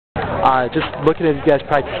Just looking at you guys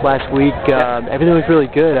practice last week, everything was really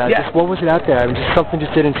good. Just what was it out there? I mean, just something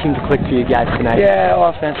just didn't seem to click for you guys tonight. Yeah,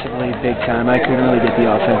 offensively, big time. I couldn't really get the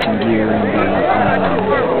offensive gear, and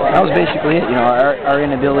that was basically it. You know, our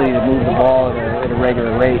inability to move the ball at a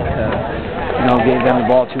regular rate, you know, gave them the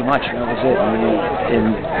ball too much. And that was it.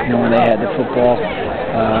 And you know, when they had the football,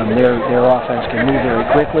 their offense can move very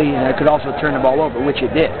quickly, and it could also turn the ball over, which it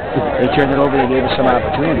did. They turned it over. They gave us some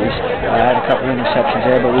opportunities. I had a couple of interceptions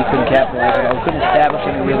there, but we couldn't capitalize on it. We couldn't establish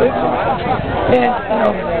any rhythm on offense. And you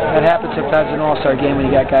know, that happens sometimes in an all-star game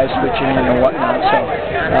when you got guys switching in and whatnot. So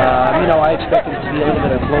you know, I expected it to be a little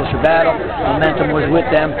bit of a closer battle. Momentum was with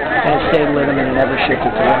them, and it stayed with them, and it never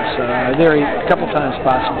shifted to us. A couple times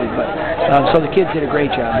possibly, but so the kids did a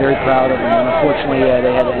great job. Very proud of them. And unfortunately,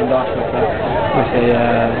 they had to end off with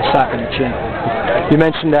a sock in the chin. You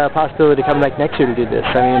mentioned the possibility of coming back next year to do this.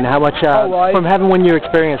 I mean, how much from having 1 year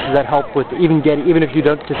experience does that help with even if you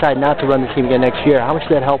don't decide not to run the team again next year? How much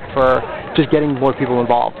does that help for just getting more people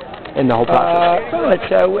involved in the whole process?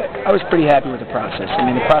 I was pretty happy with the process. I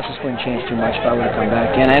mean, the process wouldn't change too much if I were to come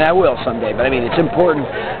back in, and I will someday. But I mean, it's important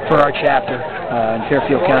for our chapter in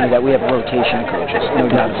Fairfield County that we have a rotation of coaches, no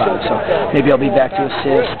doubt about it. So maybe I'll be back to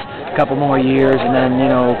assist a couple more years, and then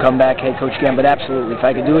come back head coach again. But absolutely, if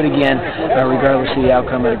I could do it again, regardless of the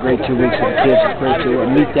outcome, I had a great 2 weeks with the kids. It's great to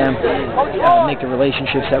meet them, make the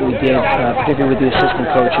relationships that we did, particularly with the assistant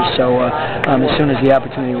coaches. So as soon as the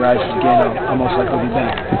opportunity arises again, I'll most likely be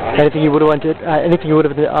back. Anything you would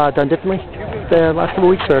have done differently the last couple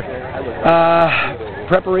of weeks, or?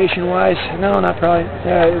 Preparation-wise, no, not probably.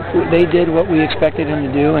 They did what we expected them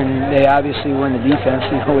to do, and they obviously were in the defense,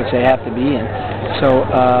 which they have to be in. So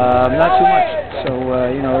not too much. So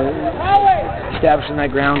establishing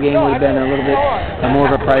that ground game would have been a little bit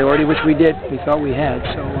more of a priority, which we did. We thought we had.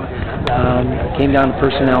 So it came down to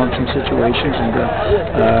personnel in some situations, and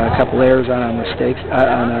a couple errors on our mistakes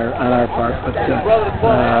on our part. But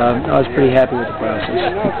I was pretty happy with the process.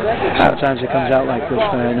 Sometimes it comes out like this,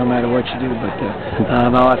 no matter what you do. But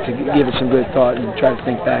I'll have to give it some good thought and try to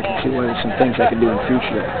think back and see what are some things I can do in the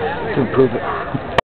future to improve it.